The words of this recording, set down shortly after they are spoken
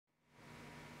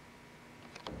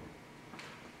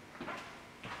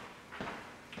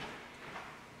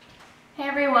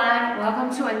everyone,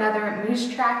 welcome to another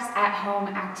Moose Tracks at Home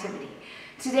activity.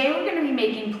 Today we're going to be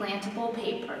making plantable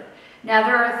paper. Now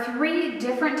there are 3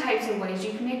 different types of ways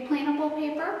you can make plantable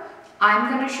paper.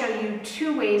 I'm going to show you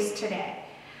 2 ways today.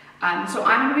 So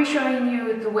I'm going to be showing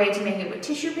you the way to make it with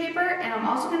tissue paper, and I'm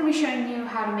also going to be showing you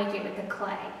how to make it with the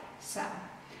clay. So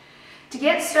to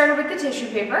get started with the tissue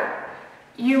paper,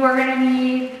 you are going to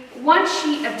need 1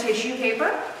 sheet of tissue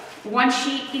paper. 1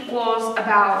 sheet equals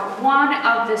about 1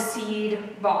 of the seed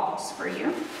balls for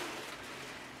you.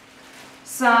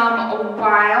 Some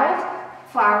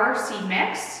wildflower seed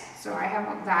mix, so I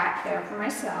have that there for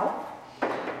myself.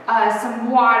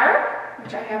 Some water,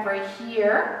 which I have right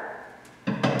here.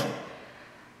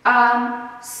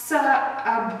 So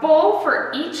a bowl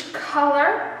for each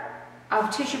color of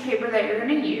tissue paper that you're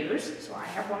going to use. So I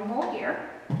have 1 bowl here.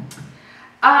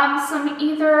 Some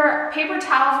either paper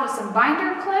towels with some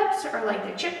binder clips or like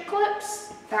the chip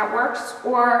clips, that works,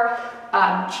 or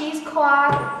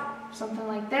cheesecloth, something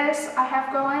like this I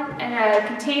have going, and a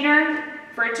container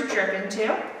for it to drip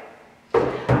into.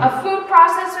 A food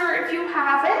processor if you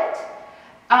have it,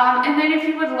 and then if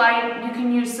you would like, you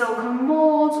can use silicone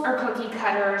molds or cookie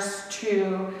cutters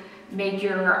to make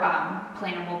your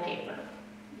plantable paper.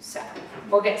 So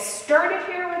we'll get started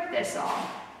here with this all.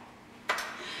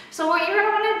 So what you're going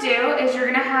to want to do is you're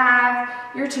going to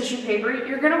have your tissue paper.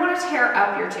 You're going to want to tear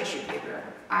up your tissue paper.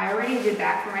 I already did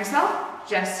that for myself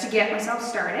just to get myself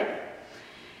started.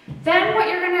 Then what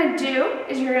you're going to do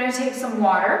is you're going to take some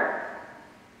water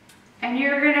and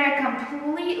you're going to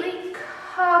completely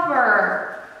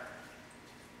cover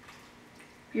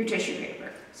your tissue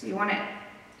paper. So you want it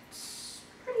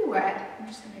pretty wet. I'm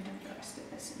just going to dump the rest of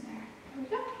this in there.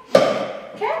 There we go.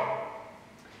 Okay.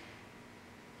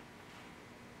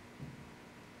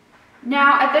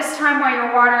 Now at this time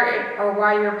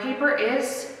while your paper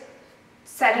is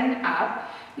setting up,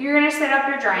 you're going to set up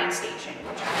your drying station,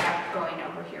 which I have going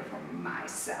over here for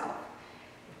myself.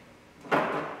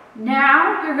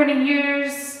 Now you're going to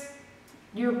use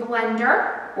your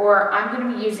blender, or I'm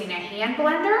going to be using a hand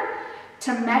blender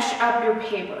to mesh up your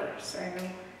paper. So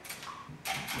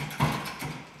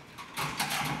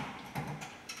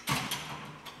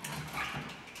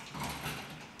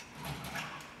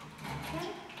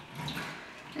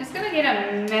it's going to get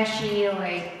a meshy,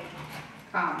 like,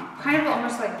 kind of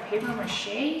almost like paper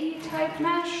mache type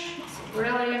mesh. It's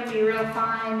really going to be real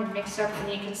fine and mixed up,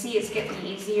 and you can see it's getting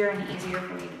easier and easier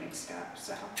for me to mix up.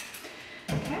 So,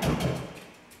 okay.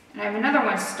 And I have another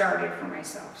one started for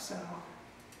myself, so.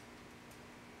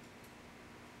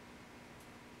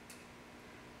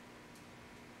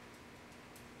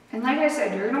 And like I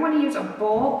said, you're going to want to use a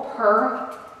bowl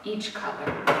per each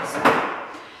color. So.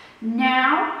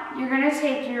 Now, you're going to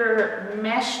take your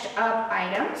meshed up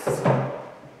items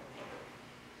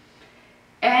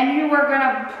and you are going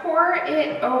to pour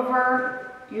it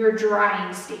over your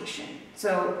drying station.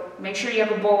 So make sure you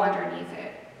have a bowl underneath it.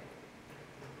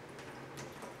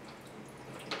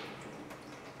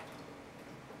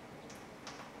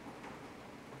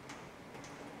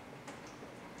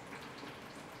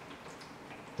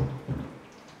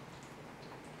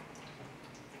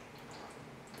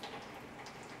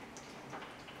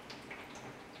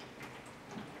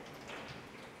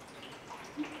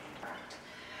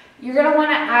 You're going to want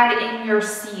to add in your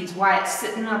seeds while it's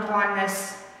sitting up on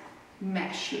this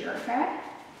mesh here, okay? I'm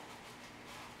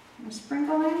going to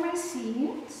sprinkle in my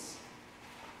seeds.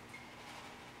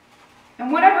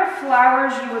 And whatever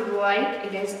flowers you would like,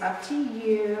 it is up to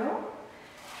you.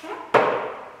 Okay?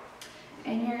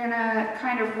 And you're going to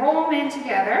kind of roll them in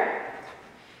together.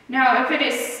 Now, if it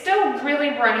is still really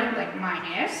runny, like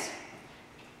mine is,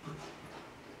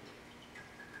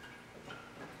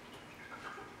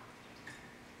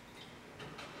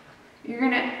 you're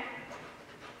going to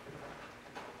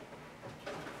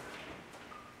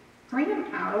bring them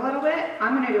out a little bit.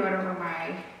 I'm going to do it over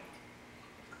my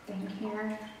thing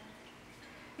here.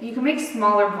 And you can make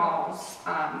smaller balls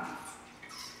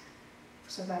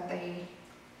so that they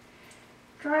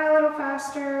dry a little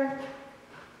faster.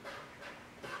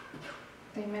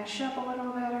 They mesh up a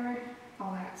little better,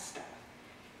 all that stuff.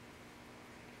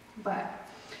 But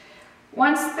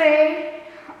once they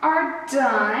are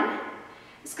done,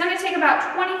 it's going to take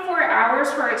about 24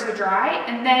 hours for it to dry,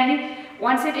 and then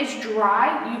once it is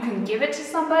dry, you can give it to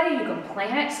somebody, you can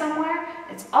plant it somewhere.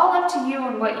 It's all up to you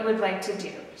and what you would like to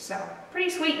do. So, pretty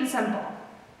sweet and simple.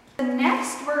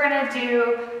 Next, we're going to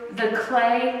do the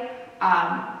clay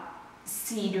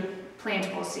seed,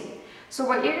 plantable seed. So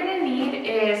what you're going to need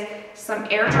is some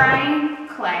air drying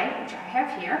clay, which I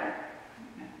have here.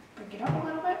 I'm going to break it up a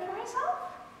little bit for myself.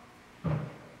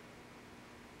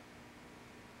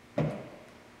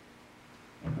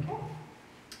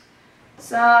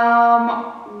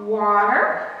 some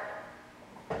water,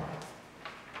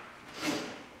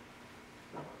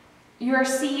 your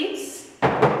seeds,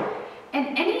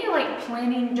 and any like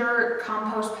planting dirt,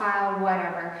 compost pile,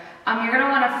 whatever. You're gonna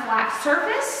want a flat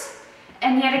surface.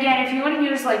 And yet again, if you want to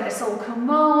use like the silicone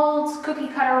molds, cookie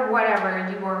cutter, whatever,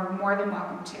 you are more than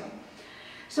welcome to.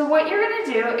 So what you're going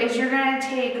to do is you're going to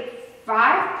take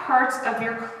 5 parts of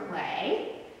your clay.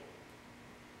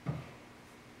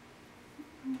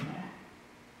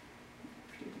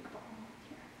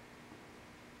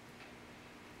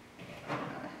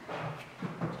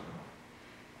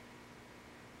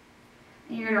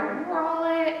 And you're going to roll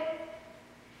it,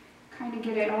 kind of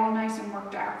get it all nice and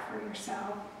worked out for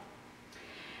yourself.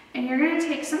 And you're going to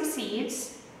take some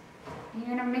seeds, and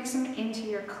you're going to mix them into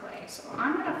your clay. So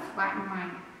I'm going to flatten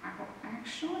mine out,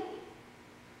 actually.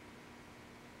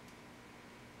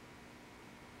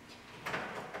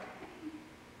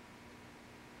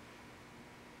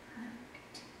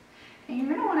 Perfect. And you're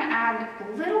going to want to add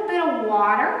a little bit of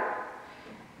water,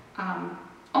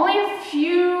 only a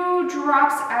few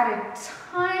drops at a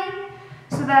time,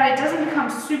 so that it doesn't become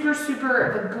super, super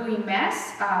of a gooey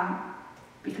mess.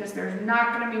 Because there's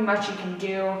not going to be much you can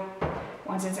do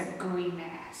once it's a gooey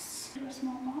mess. Do a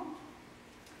small ball.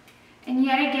 And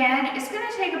yet again, it's going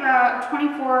to take about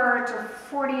 24 to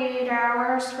 48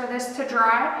 hours for this to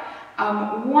dry.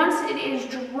 Once it is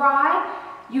dry,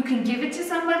 you can give it to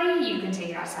somebody, you can take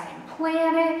it outside and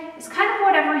plant it. It's kind of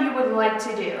whatever you would like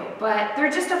to do, but they're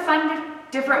just a fun,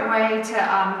 different way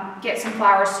to get some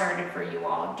flowers started for you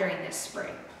all during this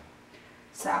spring.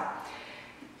 So,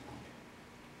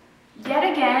 yet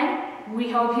again, we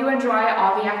hope you enjoy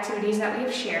all the activities that we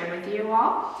have shared with you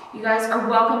all. You guys are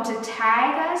welcome to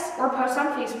tag us or post on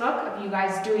Facebook of you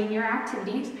guys doing your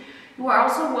activities. You are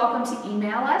also welcome to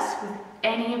email us with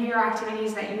any of your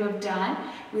activities that you have done.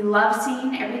 We love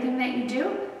seeing everything that you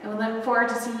do, and we look forward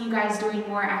to seeing you guys doing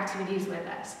more activities with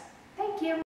us. Thank you.